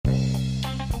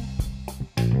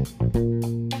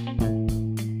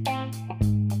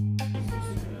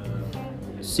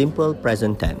Simple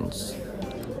present tense.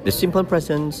 The simple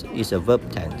present is a verb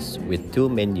tense with two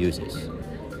main uses.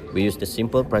 We use the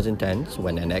simple present tense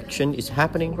when an action is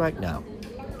happening right now,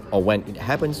 or when it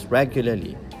happens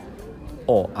regularly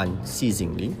or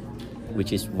unceasingly,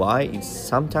 which is why it's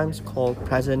sometimes called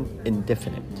present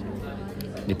indefinite.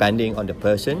 Depending on the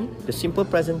person, the simple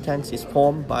present tense is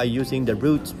formed by using the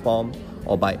root form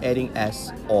or by adding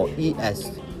s or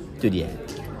es to the end.